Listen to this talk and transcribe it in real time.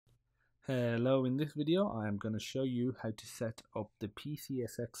Hello, in this video I am going to show you how to set up the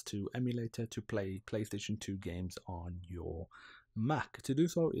PCSX2 emulator to play PlayStation 2 games on your Mac. To do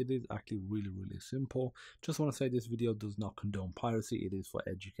so, it is actually really simple. Just want to say this video does not condone piracy. It is for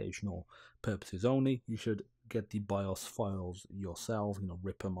educational purposes only. You should get the BIOS files yourself,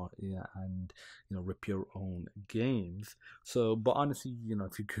 rip them out, and rip your own games. So, but honestly,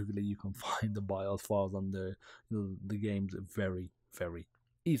 if you Google it, you can find the BIOS files on the games very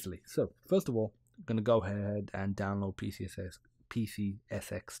easily. So first of all, I'm going to go ahead and download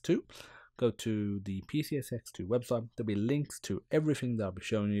PCSX2. Go to the PCSX2 website. There'll be links to everything that I'll be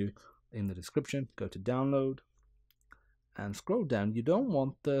showing you in the description. Go to download and scroll down. You don't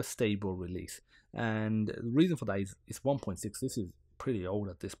want the stable release, and the reason for that is it's 1.6. This is pretty old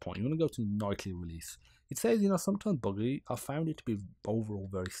at this point. You want to go to nightly release. It says, sometimes buggy. I found it to be overall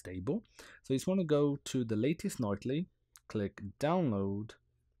very stable. So you just want to go to the latest nightly, click download.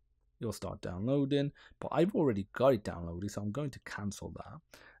 You'll start downloading, but I've already got it downloaded, so I'm going to cancel that.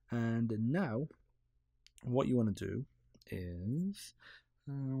 And now what you want to do is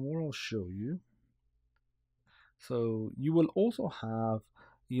what I'll show you. So you will also have,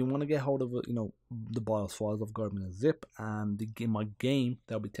 you want to get hold of the BIOS files. I've got them in a zip, and my game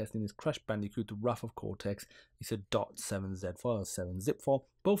that I'll be testing is Crash Bandicoot The Wrath of Cortex. It's a .7z file, 7-zip file.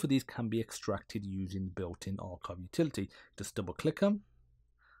 Both of these can be extracted using the built-in archive utility. Just double click them.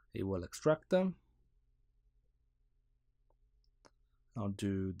 It will extract them. I'll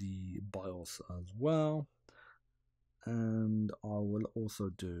do the BIOS as well, and I will also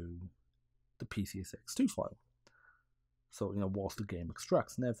do the PCSX2 file. So whilst the game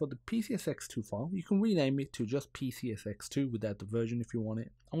extracts. Now for the PCSX2 file, you can rename it to just PCSX2 without the version if you want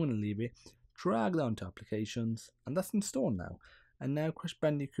it. I'm going to leave it. Drag down to applications, and that's installed now. And now Crash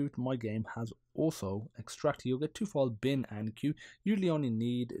Bandicoot, my game, has also extracted. You'll get two files, bin and Q. Usually only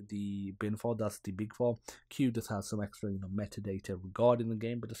need the bin file, that's the big file. Q just has some extra metadata regarding the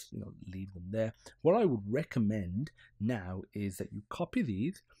game, but just leave them there. What I would recommend now is that you copy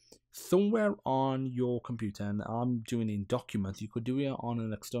these somewhere on your computer, and I'm doing it in documents. You could do it on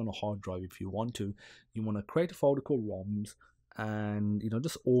an external hard drive if you want to. You want to create a folder called ROMs, and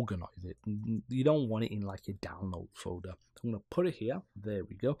just organize it. You don't want it in like a download folder. I'm going to put it here. There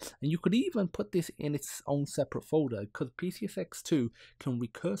we go. And you could even put this in its own separate folder, because PCSX2 can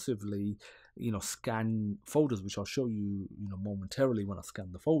recursively scan folders, which I'll show you momentarily when I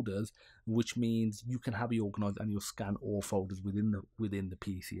scan the folders, which means you can have it organized and you'll scan all folders within the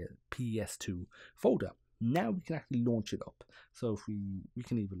PS2 folder. Now we can actually launch it up. So if we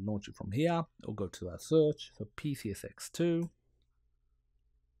can even launch it from here, or go to our search, so PCSX2.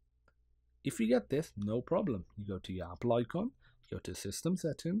 If you get this, no problem. You go to your Apple icon, you go to System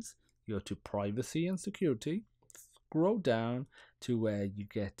Settings, you go to Privacy and Security, scroll down to where you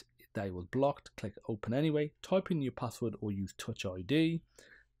get that it was blocked, click Open Anyway, type in your password or use Touch ID,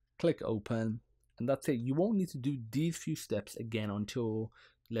 click Open, and that's it. You won't need to do these few steps again until,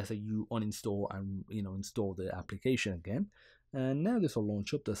 let's say, you uninstall and install the application again. And now this will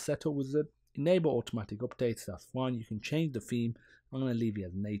launch up the setup wizard. Enable automatic updates, that's fine. You can change the theme. I'm going to leave it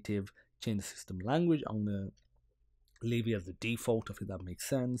as native. Change the system language. I'm going to leave it as the default. I think that makes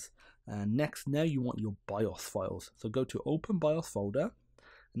sense. And next, now you want your BIOS files. So go to Open BIOS folder.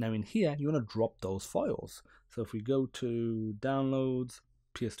 And now in here, you want to drop those files. So if we go to Downloads,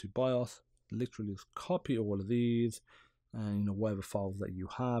 PS2 BIOS, literally just copy all of these. And whatever files that you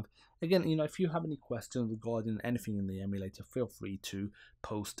have. Again, if you have any questions regarding anything in the emulator, feel free to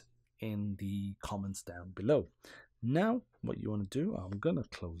post in the comments down below. Now what you want to do, I'm gonna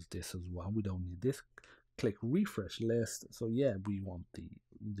close this as well, we don't need this. Click refresh list. So yeah, we want the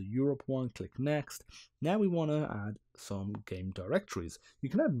Europe one. Click next. Now we want to add some game directories. You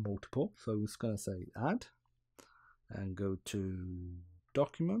can add multiple, so it's gonna say add, and go to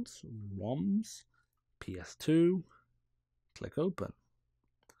documents, ROMs, PS2, click open,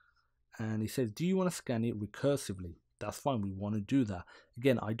 and it says, do you want to scan it recursively? That's fine, we want to do that.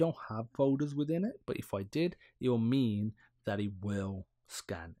 Again, I don't have folders within it, but if I did, it will mean that it will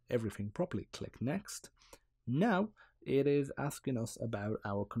scan everything properly. Click next. Now it is asking us about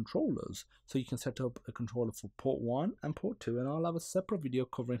our controllers, so you can set up a controller for port 1 and port 2, and I'll have a separate video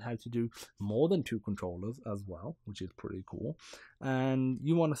covering how to do more than 2 controllers as well, which is pretty cool. And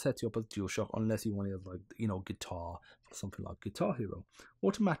you want to set it up as DualShock unless you want it as like guitar, something like Guitar Hero.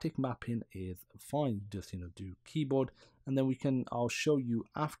 Automatic mapping is fine, just do keyboard, and then I'll show you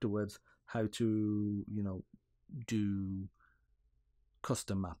afterwards how to do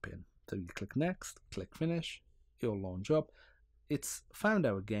custom mapping. So you click next, click finish, it'll launch up. it's found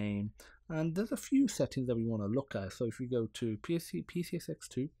our game, and there's a few settings that we want to look at. So if we go to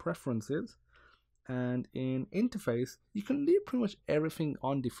PCSX2 preferences, and in interface, you can leave pretty much everything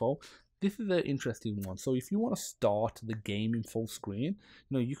on default. This is an interesting one. So if you want to start the game in full screen,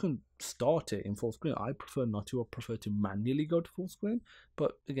 you can start it in full screen. I prefer not to. I prefer to manually go to full screen,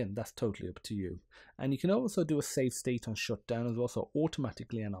 but again, that's totally up to you. And you can also do a save state on shutdown as well. So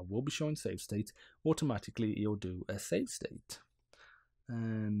automatically, and I will be showing save states, automatically you'll do a save state.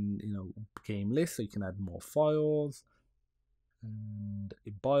 And game list, so you can add more files. And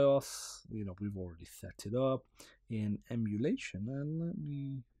in BIOS, we've already set it up. In emulation, and let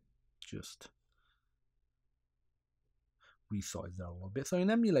me just resize that a little bit. So in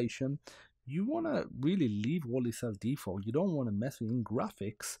emulation, you want to really leave all this as default. You don't want to mess with in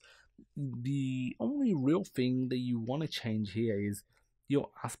graphics. The only real thing that you want to change here is your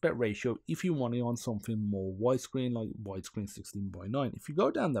aspect ratio if you want it on something more widescreen, like widescreen 16:9. If you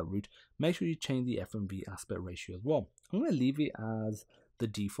go down that route, make sure you change the FMV aspect ratio as well. I'm going to leave it as the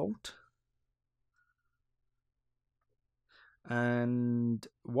default. And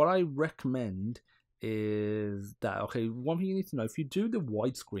what I recommend is that, okay, one thing you need to know, if you do the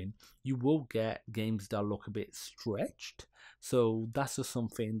widescreen, you will get games that look a bit stretched. So that's just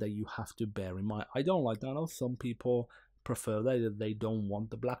something that you have to bear in mind. I don't like that. I know some people prefer that, they don't want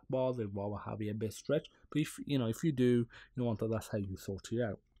the black bars, they'd rather have it a bit stretched. But if you do, want that, that's how you sort it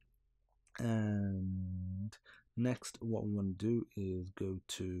out. And next, what we want to do is go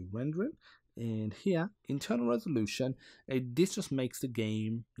to rendering. And here, internal resolution, this just makes the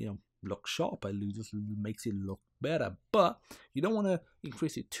game, look sharper. It just makes it look better. But you don't want to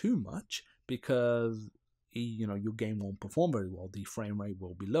increase it too much, because your game won't perform very well. The frame rate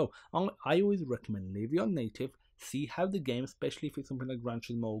will be low. I always recommend leave it on native. See how the game, especially if it's something like Gran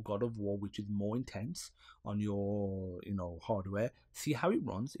Turismo or God of War, which is more intense on your hardware, see how it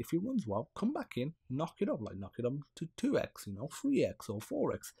runs. If it runs well, come back in, knock it up to 2x, 3x or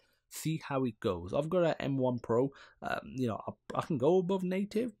 4x. See how it goes. I've got an M1 Pro. I can go above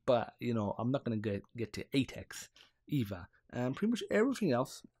native, but I'm not gonna get to 8x either. And pretty much everything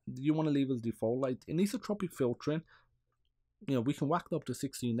else you want to leave as default. Like anisotropic filtering, we can whack it up to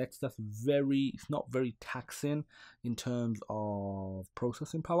 16x. It's not very taxing in terms of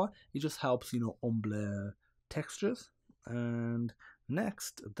processing power. It just helps unblur textures. And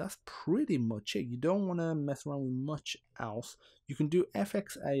next, that's pretty much it. You don't want to mess around with much else. You can do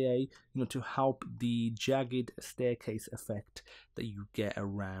FXAA, to help the jagged staircase effect that you get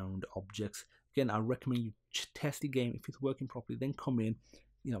around objects. Again, I recommend you test the game. If it's working properly, then come in,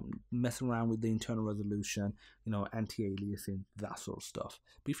 mess around with the internal resolution, anti-aliasing, that sort of stuff.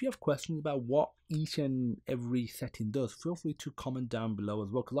 But if you have questions about what each and every setting does, feel free to comment down below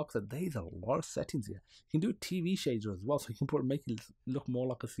as well, because like I said, there's a lot of settings here. You can do a TV shader as well, so you can make it look more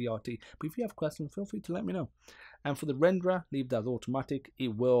like a CRT. But if you have questions, feel free to let me know. And for the renderer, leave that as automatic.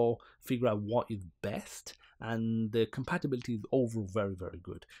 It will figure out what is best, and the compatibility is overall very, very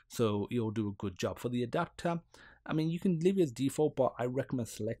good, so it'll do a good job. For the adapter, I mean, you can leave it as default, but I recommend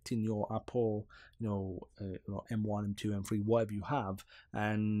selecting your Apple, M1, M2, M3, whatever you have,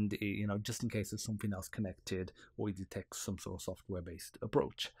 and just in case there's something else connected or it detects some sort of software-based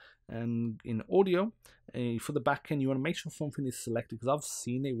approach. And in audio, for the backend, you want to make sure something is selected, because I've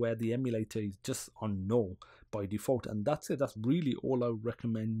seen it where the emulator is just on null by default, and that's it. That's really all I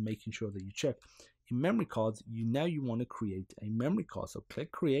recommend making sure that you check. In memory cards, you want to create a memory card, so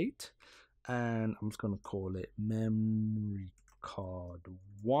click create. And I'm just going to call it memory card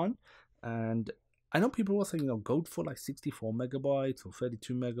 1. And I know people will say, go for like 64 megabytes or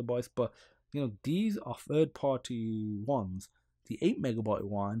 32 megabytes, but these are third-party ones. The 8 megabyte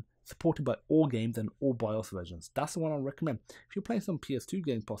one, supported by all games and all BIOS versions. That's the one I recommend. If you're playing some PS2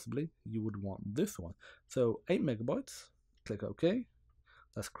 games, possibly you would want this one. So 8 megabytes. Click OK.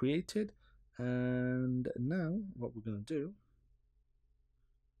 That's created. And now what we're going to do.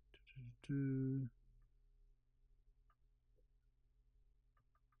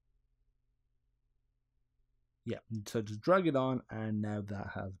 Yeah, so just drag it on, and now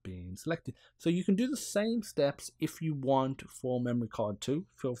that has been selected. So you can do the same steps if you want for memory card 2.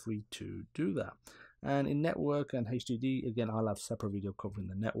 Feel free to do that. And in network and HDD, again, I'll have separate video covering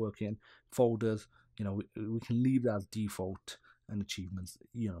the networking folders. We can leave that as default. And achievements,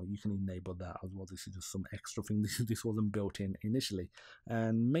 you can enable that as well. This is just some extra thing. This wasn't built in initially.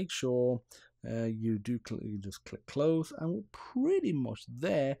 And make sure you just click close, and we're pretty much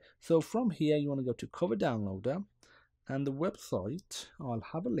there. So from here, you want to go to cover downloader, And the website, I'll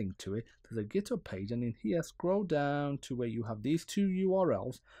have a link to it. There's a GitHub page, and in here, scroll down to where you have these two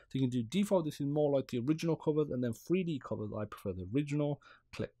URLs. So you can do default. This is more like the original covers, and then 3D covers. I prefer the original.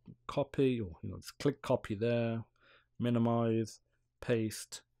 Click copy, or just click copy there. Minimize,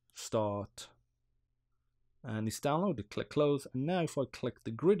 paste, start, and it's downloaded. Click close, and now if I click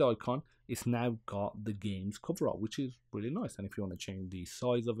the grid icon, it's now got the game's cover art, which is really nice. And if you want to change the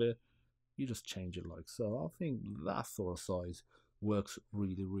size of it, you just change it like so. I think that sort of size works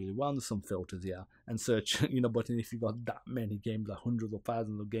really, really well. There's some filters here and search, button if you've got that many games, like hundreds or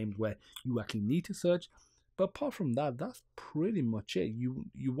thousands of games where you actually need to search. But apart from that, that's pretty much it. You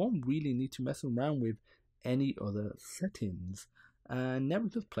won't really need to mess around with any other settings, and never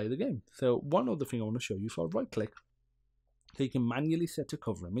just play the game. So one other thing I want to show you, so I'll right click, so you can manually set a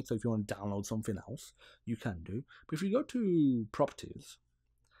cover image. So if you want to download something else, you can do. But if you go to properties,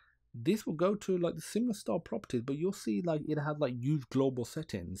 this will go to like the similar style properties, but you'll see like it has like use global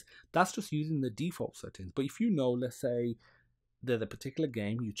settings. That's just using the default settings. But if you know, let's say there's a particular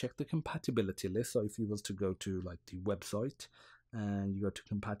game, you check the compatibility list. So if you was to go to like the website and you go to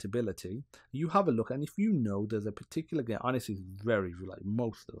compatibility, you have a look, and if you know there's a particular game, honestly it's very, like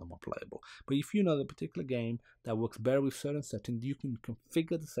most of them are playable, but if you know the particular game that works better with certain settings, you can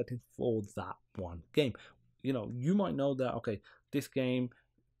configure the settings for that one game. You might know that, okay, this game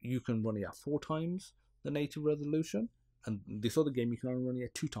you can run it at 4 times the native resolution, and this other game you can only run it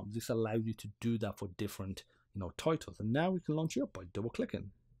at 2 times. This allows you to do that for different titles. And now we can launch it up by double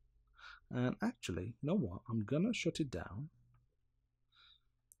clicking. And actually, you know what, I'm gonna shut it down.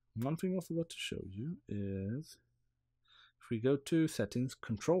 One thing I forgot to show you is if we go to settings,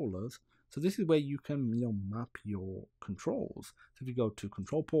 controllers, so this is where you can map your controls. So if you go to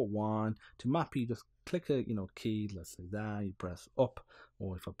control port 1 to map, you just click a key, let's say that, you press up,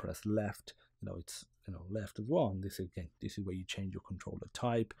 or if I press left, it's left as well. And this is where you change your controller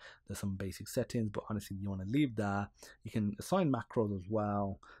type. There's some basic settings, but honestly you want to leave that. You can assign macros as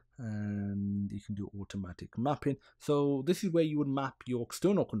well, and you can do automatic mapping. So this is where you would map your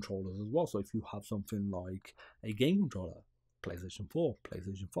external controllers as well. So if you have something like a game controller, PlayStation 4,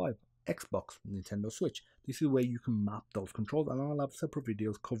 PlayStation 5, Xbox, Nintendo Switch, this is where you can map those controls, and I'll have separate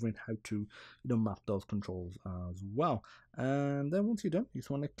videos covering how to map those controls as well. And then once you're done, you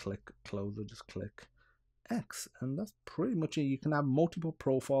just want to click close, or just click X, and that's pretty much it. You can have multiple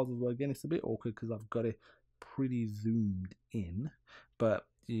profiles as well. Again, it's a bit awkward because I've got it pretty zoomed in, but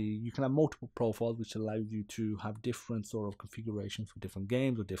you can have multiple profiles, which allows you to have different sort of configurations for different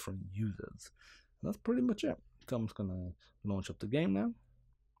games or different users. And that's pretty much it. So I'm just gonna launch up the game now.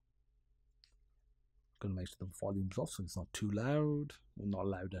 Gonna make sure the volume's off so it's not too loud, or not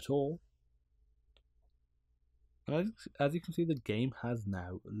loud at all. And as you can see, the game has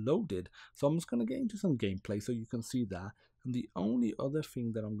now loaded. So I'm just gonna get into some gameplay so you can see that. And the only other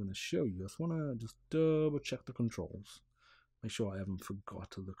thing that I'm gonna show you, I just wanna double check the controls. Make sure I haven't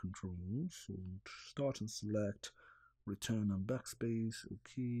forgotten the controls. So start and select, return and backspace,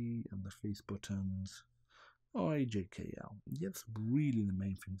 okay, and the face buttons, IJKL. Yeah, that's really the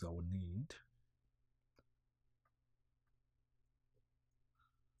main things I would need.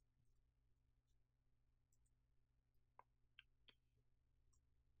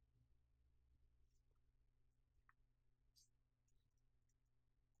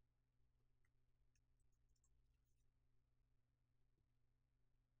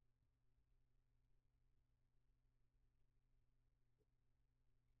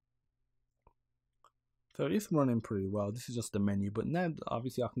 So it's running pretty well. This is just the menu, but now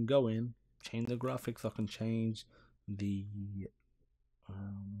obviously I can go in, change the graphics, I can change the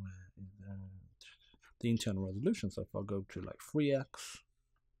the internal resolution. So if I go to like 3x,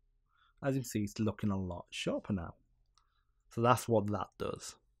 as you can see, it's looking a lot sharper now. So that's what that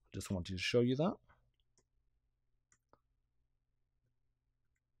does. Just wanted to show you that.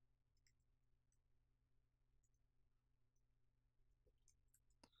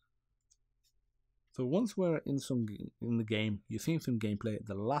 So once we're in the game, you've seen some gameplay.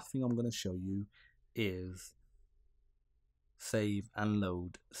 The last thing I'm going to show you is save and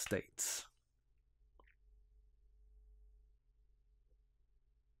load states.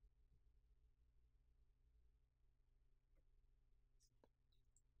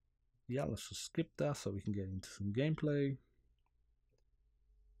 Yeah, let's just skip that so we can get into some gameplay.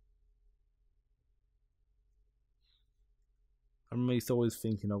 I used to always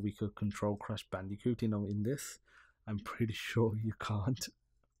think, we could control Crash Bandicoot, in this. I'm pretty sure you can't.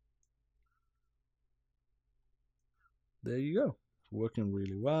 There you go. Working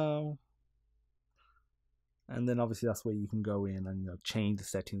really well. And then obviously that's where you can go in and change the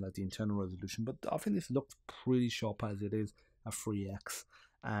setting, like the internal resolution. But I think this looks pretty sharp as it is a 3x,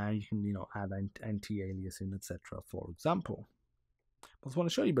 and you can add anti-aliasing, etc. For example. I just want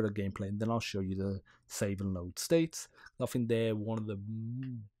to show you a bit of gameplay, and then I'll show you the save and load states. I think they're one of the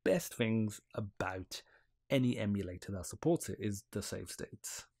best things about any emulator that supports it is the save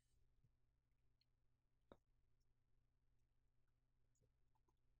states.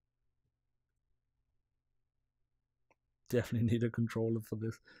 Definitely need a controller for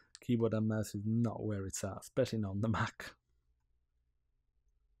this. Keyboard and mouse is not where it's at, especially not on the Mac.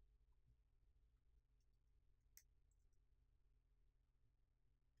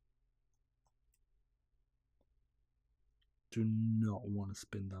 Do not want to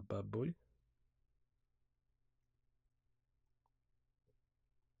spin that bad boy.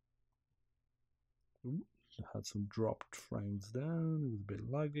 Ooh, had some dropped frames down. It was a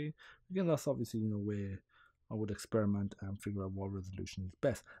bit laggy. Again, that's obviously where I would experiment and figure out what resolution is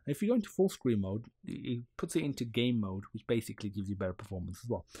best. And if you go into full screen mode, it puts it into game mode, which basically gives you better performance as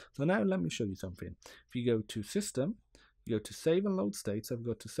well. So now let me show you something. If you go to System, you go to Save and Load States. So if you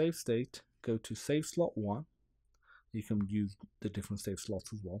go to Save State, go to Save Slot 1. You can use the different save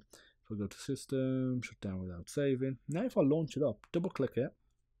slots as well. If I go to System, shut down without saving. Now if I launch it up, double click it,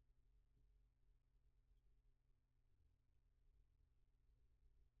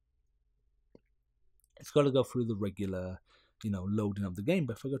 it's got to go through the regular, loading of the game.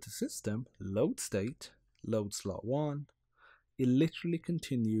 But if I go to System, Load State, Load Slot 1, it literally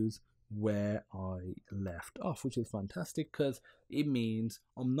continues where I left off, which is fantastic because it means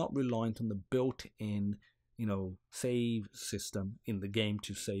I'm not reliant on the built-in save system in the game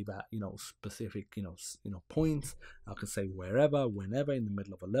to save at specific points. I can save wherever, whenever, in the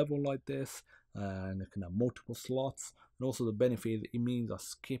middle of a level like this, and it can have multiple slots. And also the benefit, it means I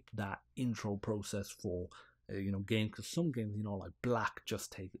skip that intro process for games, because some games like Black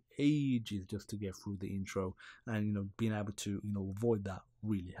just take ages just to get through the intro, and being able to avoid that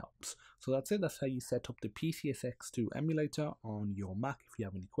really helps. So that's it. That's how you set up the PCSX2 emulator on your Mac. If you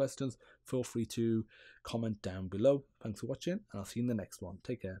have any questions, feel free to comment down below. Thanks for watching, and I'll see you in the next one.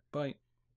 Take care. Bye.